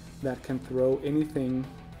that can throw anything,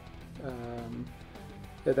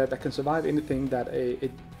 that can survive anything that a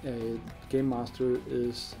game master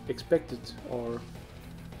is expected or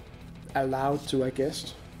allowed to, I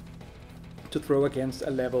guess, to throw against a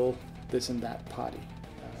level this and that party.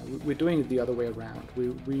 We're doing it the other way around.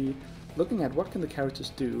 We looking at what can the characters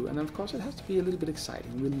do, and of course it has to be a little bit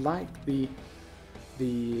exciting. We like the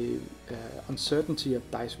uncertainty of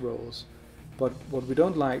dice rolls, but what we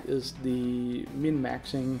don't like is the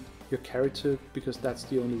min-maxing your character, because that's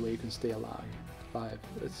the only way you can stay alive.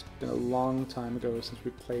 It's been a long time ago since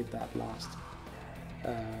we played that last.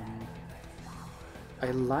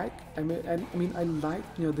 I like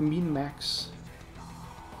the min-max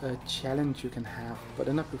challenge you can have, but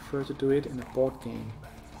then I prefer to do it in a board game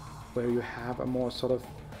where you have a more sort of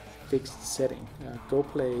fixed setting. Go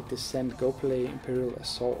play Descent, go play Imperial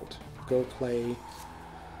Assault, go play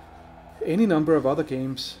any number of other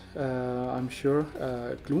games. I'm sure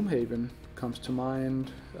Gloomhaven comes to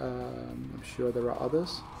mind. I'm sure there are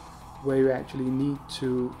others where you actually need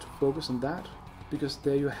to focus on that, because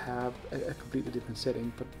there you have a completely different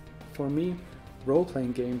setting. But for me,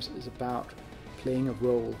 role-playing games is about playing a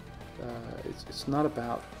role. It's not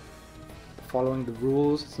about following the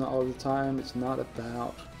rules, it's not all the time, it's not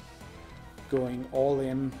about going all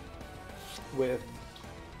in with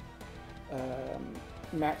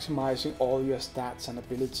maximizing all your stats and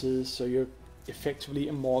abilities so you're effectively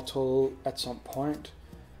immortal at some point.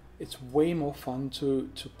 It's way more fun to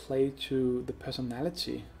play to the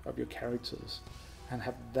personality of your characters and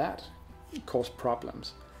have that cause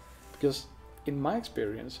problems, because in my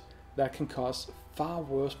experience that can cause far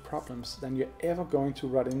worse problems than you're ever going to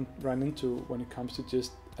run into when it comes to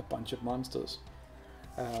just a bunch of monsters.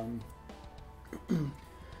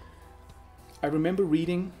 I remember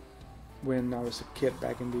reading when I was a kid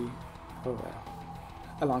back in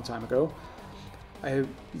a long time ago. I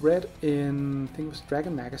read in, I think it was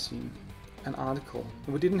Dragon magazine, an article.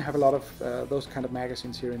 And we didn't have a lot of those kind of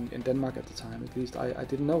magazines here in Denmark at the time, at least I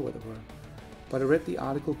didn't know where they were. But I read the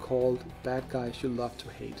article called Bad Guys You Love to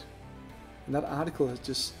Hate. And that article has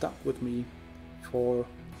just stuck with me for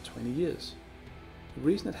 20 years. The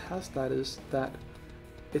reason it has that is that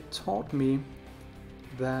it taught me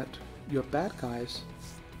that your bad guys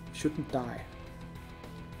shouldn't die.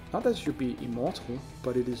 Not that it should be immortal,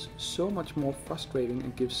 but it is so much more frustrating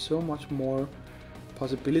and gives so much more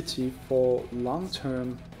possibility for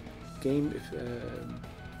long-term game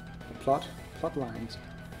plot lines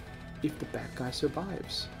if the bad guy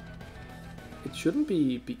survives. It shouldn't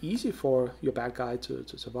be easy for your bad guy to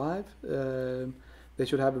survive. They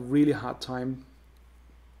should have a really hard time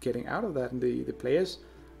getting out of that, and the players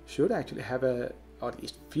should actually have or at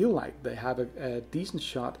least feel like they have a decent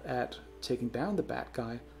shot at taking down the bad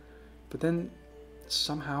guy. But then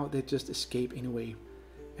somehow they just escape anyway,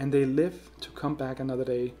 and they live to come back another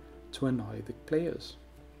day to annoy the players,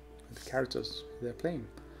 the characters they're playing.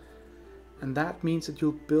 And that means that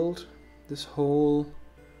you'll build this whole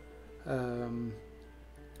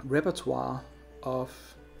repertoire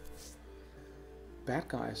of bad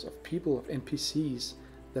guys, of people, of NPCs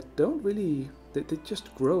that don't really, that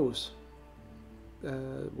just grows.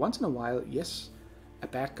 Once in a while, yes, a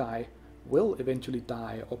bad guy will eventually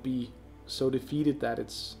die or be so defeated that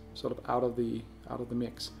it's sort of out of the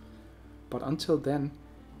mix. But until then,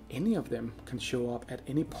 any of them can show up at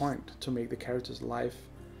any point to make the character's life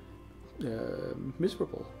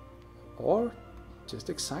miserable or just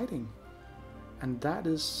exciting. And that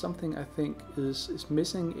is something I think is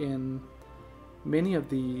missing in many of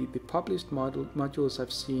the published modules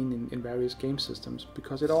I've seen in various game systems,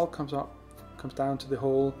 because it all comes down to the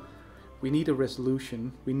whole, we need a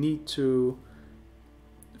resolution, we need to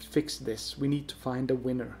fix this, we need to find a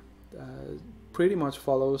winner. Pretty much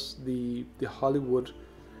follows the Hollywood,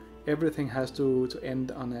 everything has to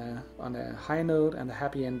end on a high note and a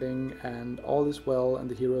happy ending, and all is well and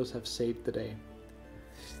the heroes have saved the day.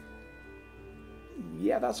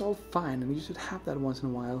 Yeah, that's all fine, and you should have that once in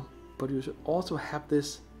a while, but you should also have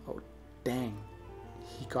this, oh dang,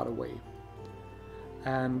 he got away.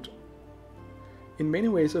 And in many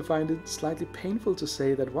ways I find it slightly painful to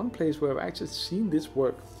say that one place where I've actually seen this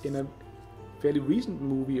work in a fairly recent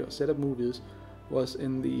movie or set of movies was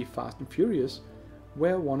in the Fast and Furious,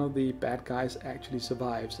 where one of the bad guys actually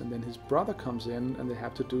survives, and then his brother comes in and they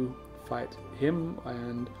have to fight him,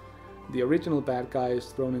 and the original bad guy is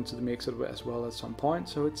thrown into the mix as well at some point.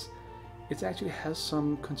 So it actually has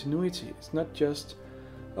some continuity. It's not just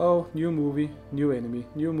oh, new movie, new enemy,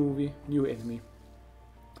 new movie, new enemy.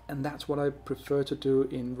 And that's what I prefer to do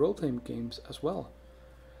in role-playing games as well.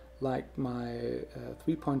 Like my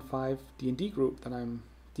 3.5 D&D group that I'm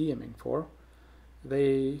DMing for,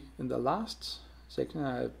 they, in the last section,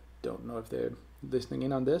 I don't know if they're listening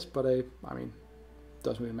in on this, but I mean,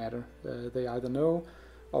 doesn't really matter. They either know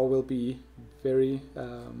or will be very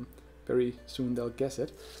soon they'll guess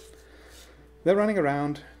it. They're running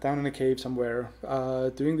around down in a cave somewhere,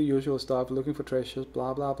 doing the usual stuff, looking for treasures,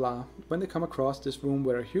 blah blah blah, when they come across this room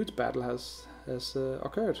where a huge battle has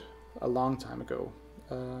occurred a long time ago.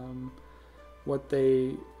 What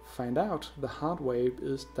they find out the hard way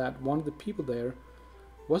is that one of the people there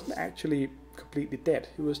wasn't actually completely dead.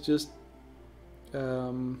 He was just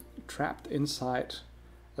trapped inside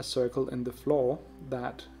a circle in the floor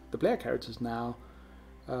that the player characters now,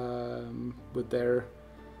 with their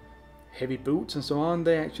heavy boots and so on,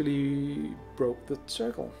 they actually broke the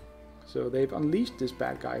circle. So they've unleashed this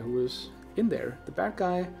bad guy who was in there. The bad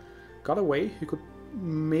guy got away. He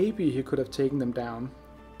could have taken them down,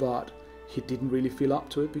 but he didn't really feel up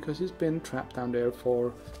to it because he's been trapped down there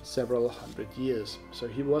for several hundred years. So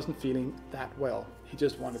he wasn't feeling that well. He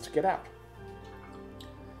just wanted to get out.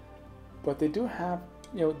 But they do have,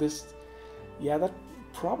 this, yeah, that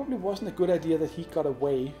probably wasn't a good idea that he got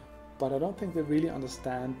away, but I don't think they really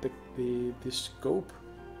understand the scope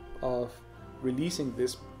of releasing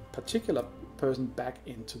this particular person back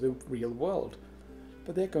into the real world.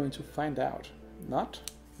 But they're going to find out. Not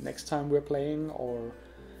next time we're playing, or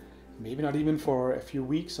maybe not even for a few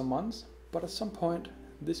weeks or months, but at some point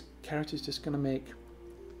this character is just going to make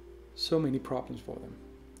so many problems for them.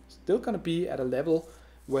 Still going to be at a level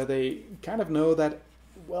where they kind of know that,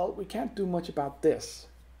 well, we can't do much about this.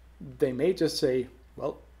 They may just say,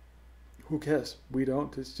 well, who cares? We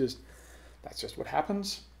don't. It's just, that's just what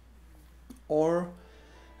happens. Or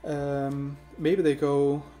maybe they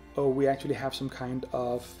go, oh, we actually have some kind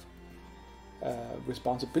of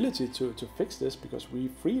responsibility to fix this because we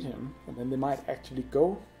freed him, and then they might actually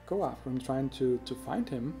go after him, trying to find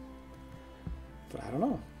him. But I don't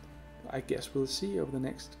know. I guess we'll see over the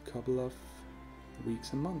next couple of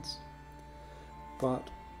weeks and months. But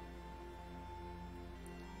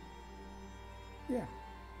yeah.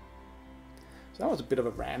 So that was a bit of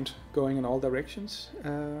a rant going in all directions.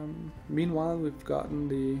 Meanwhile, we've gotten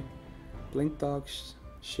the Blink Dogs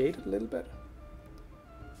shaded a little bit.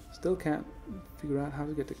 Still can't figure out how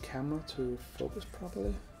to get the camera to focus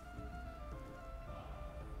properly.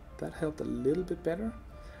 That helped a little bit better.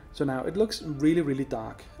 So now it looks really, really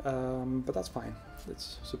dark, but that's fine.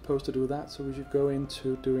 It's supposed to do that, so we should go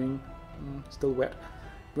into doing still wet.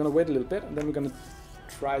 We're gonna wait a little bit, and then we're gonna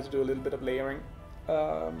try to do a little bit of layering.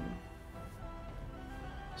 So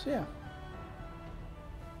yeah.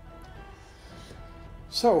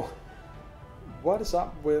 So, what is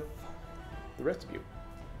up with the rest of you?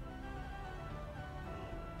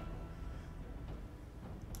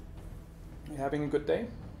 You having a good day?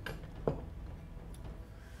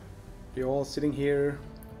 You're all sitting here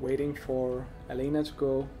waiting for Elena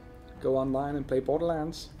to go online and play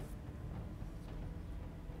Borderlands.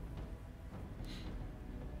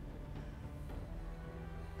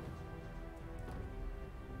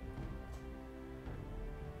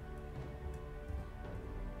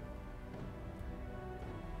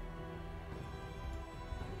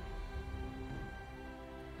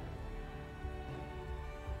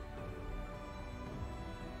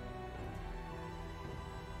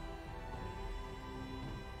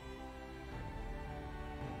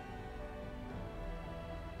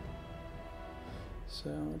 So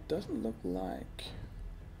it doesn't look like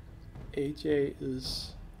AJ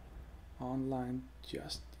is online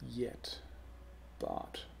just yet,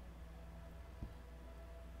 but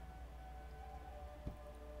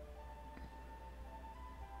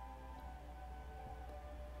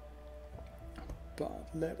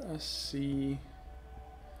let us see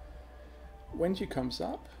when she comes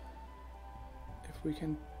up, if we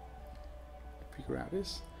can figure out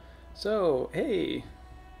this. So, hey,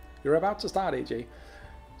 you're about to start, AJ.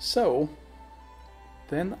 So,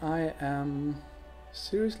 then I am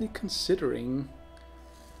seriously considering,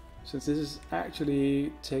 since this is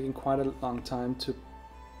actually taking quite a long time to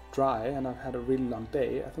dry and I've had a really long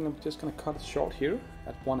day, I think I'm just going to cut it short here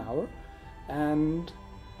at 1 hour, and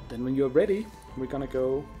then when you're ready, we're going to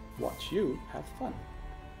go watch you have fun.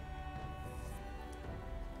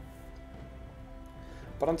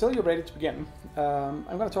 But until you're ready to begin, I'm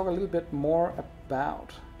going to talk a little bit more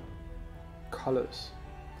about colors,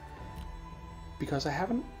 because I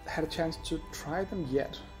haven't had a chance to try them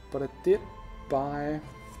yet, but I did buy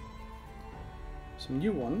some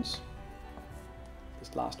new ones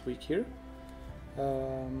this last week here.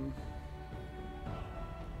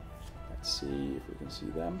 Let's see if we can see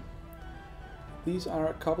them. These are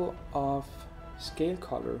a couple of scale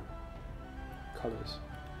colors,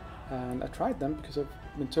 and I tried them because I've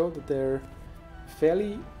been told that they're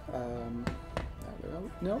fairly.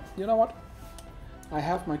 No, you know what? I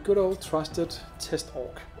have my good old trusted test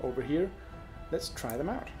orc over here. Let's try them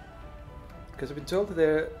out. Because I've been told that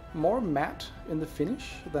they're more matte in the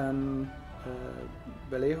finish than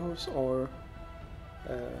Vallejos or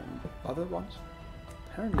other ones.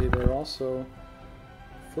 Apparently they're also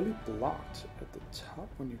fully blocked at the top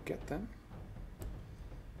when you get them.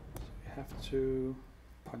 So you have to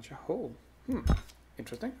punch a hole.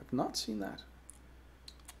 Interesting. I've not seen that.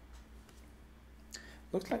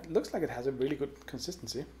 Looks like it has a really good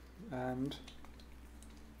consistency, and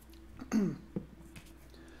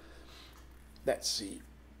let's see.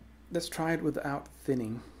 Let's try it without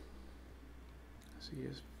thinning. So he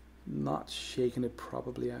is not shaking it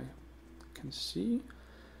properly, I can see.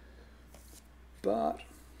 But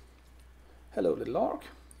hello, little orc.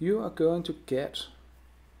 You are going to get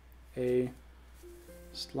a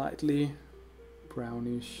slightly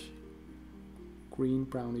brownish, green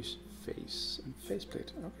brownish face and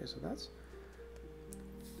faceplate. Okay, so that's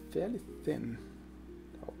fairly thin.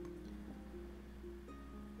 Oh.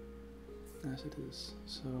 As it is.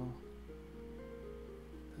 So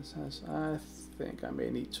this has, I think I may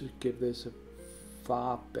need to give this a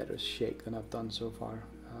far better shake than I've done so far.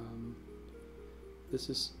 This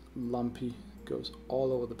is lumpy, goes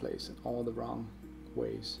all over the place in all the wrong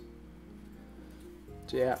ways.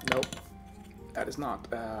 So yeah, nope, that is not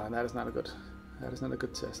a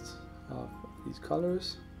good test of these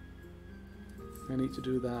colors. I need to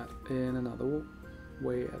do that in another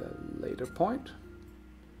way at a later point.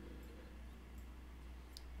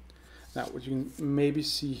 Now, what you can maybe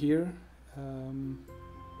see here, come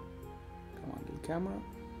on, little camera.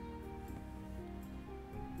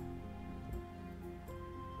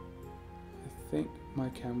 I think my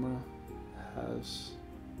camera has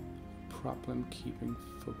a problem keeping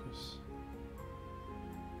focus.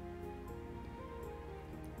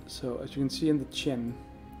 So as you can see in the chin,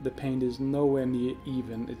 the paint is nowhere near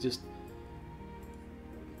even. It just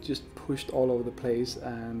pushed all over the place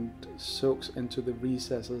and soaks into the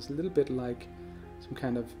recesses, a little bit like some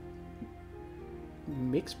kind of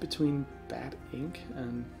mix between bad ink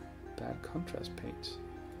and bad contrast paints.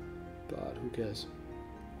 But who cares?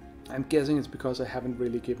 I'm guessing it's because I haven't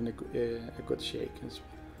really given a good shake. It's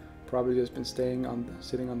probably just been sitting on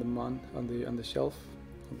the shelf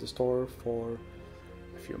of the store for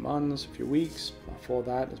a few months, a few weeks. Before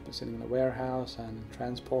that, it's been sitting in a warehouse and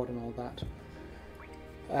transport and all that.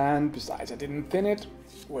 And besides, I didn't thin it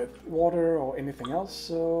with water or anything else,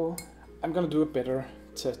 so I'm gonna do a better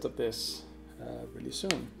test of this really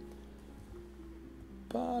soon.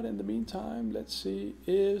 But in the meantime, let's see,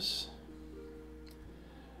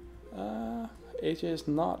 AJ is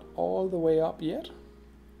not all the way up yet.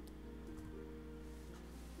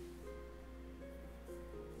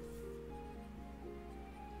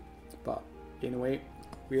 But anyway,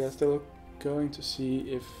 we are still going to see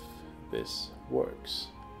if this works.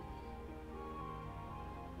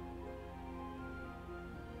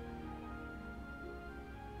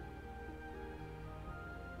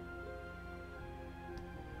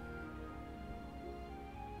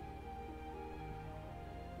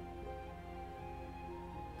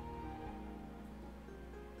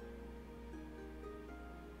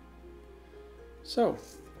 So,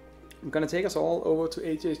 I'm gonna take us all over to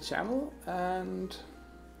AJ's channel and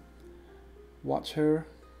watch her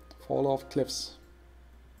fall off cliffs.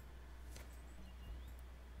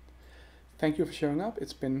 Thank you for showing up.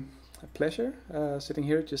 It's been a pleasure sitting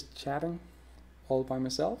here just chatting all by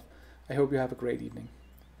myself. I hope you have a great evening.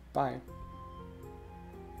 Bye.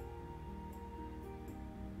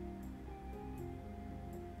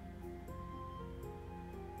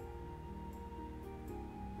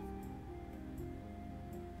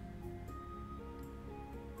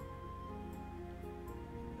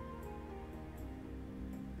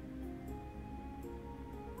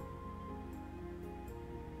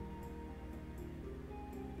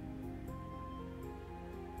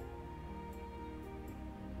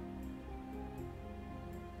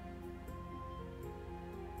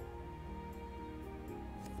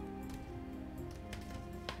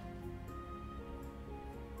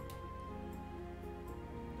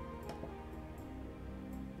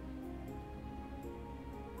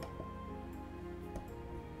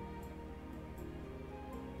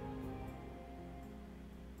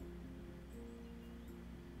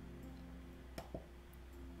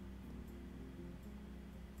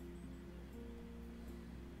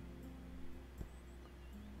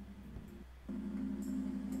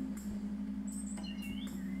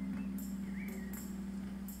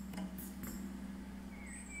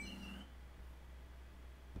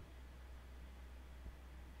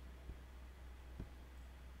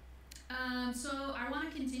 So I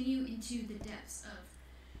want to continue into the depths of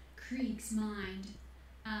Krieg's mind.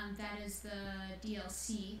 That is the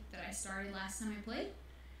DLC that I started last time I played.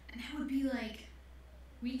 And that would be like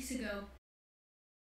weeks ago.